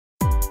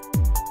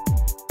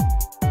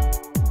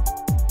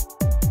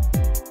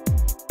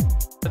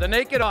The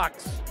Naked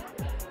Ox.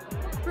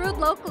 Brewed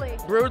locally.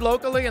 Brewed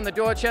locally in the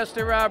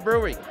Dorchester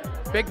Brewery.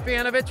 Big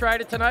fan of it.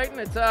 Tried it tonight,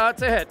 and it's a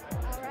hit.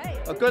 All right.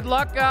 Well, good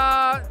luck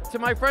to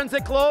my friends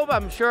at Clove.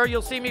 I'm sure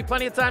you'll see me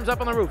plenty of times up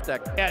on the roof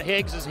deck. Yeah,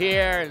 Higgs is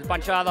here, and a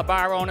bunch of other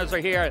bar owners are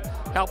here.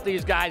 Help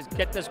these guys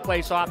get this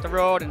place off the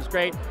road, and it's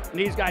great. And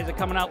these guys are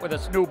coming out with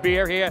this new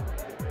beer here,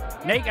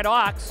 Naked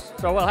Ox,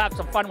 so we'll have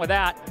some fun with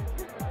that.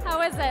 How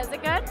is it? Is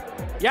it good?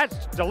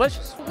 Yes,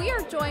 delicious. We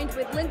are joined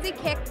with Lindsay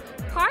Kick,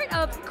 part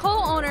of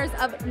co-owners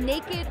of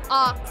Naked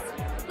Ox.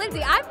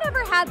 Lindsay, I've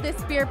never had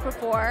this beer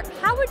before.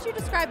 How would you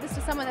describe this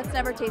to someone that's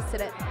never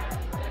tasted it?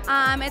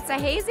 It's a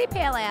hazy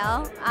pale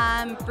ale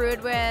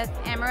brewed with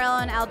Amarillo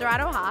and El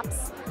Dorado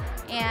hops,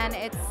 and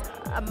it's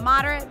a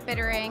moderate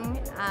bittering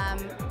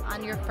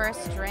on your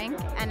first drink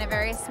and a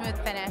very smooth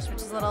finish,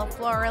 which is a little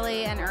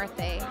florally and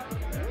earthy.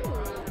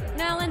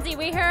 Now, Lindsay,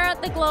 we're here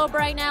at the Globe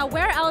right now.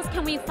 Where else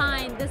can we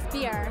find this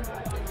beer?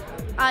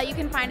 You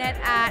can find it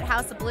at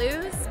House of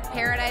Blues,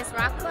 Paradise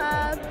Rock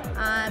Club,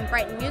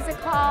 Brighton Music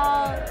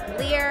Hall,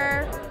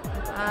 Lear,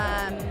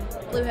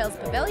 Blue Hills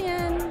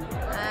Pavilion.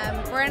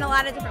 We're in a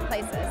lot of different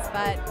places,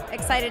 but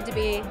excited to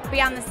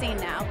be on the scene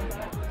now.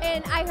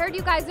 And I heard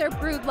you guys are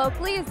brewed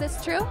locally. Is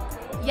this true?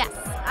 Yes.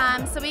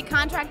 So we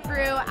contract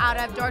brew out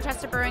of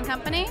Dorchester Brewing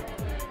Company,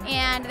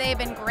 and they've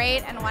been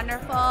great and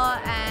wonderful,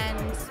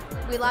 and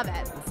we love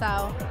it.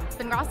 So it's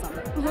been awesome.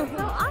 So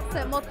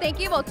awesome. Well, thank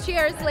you. Well,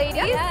 cheers, ladies.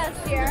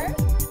 Yes, cheers.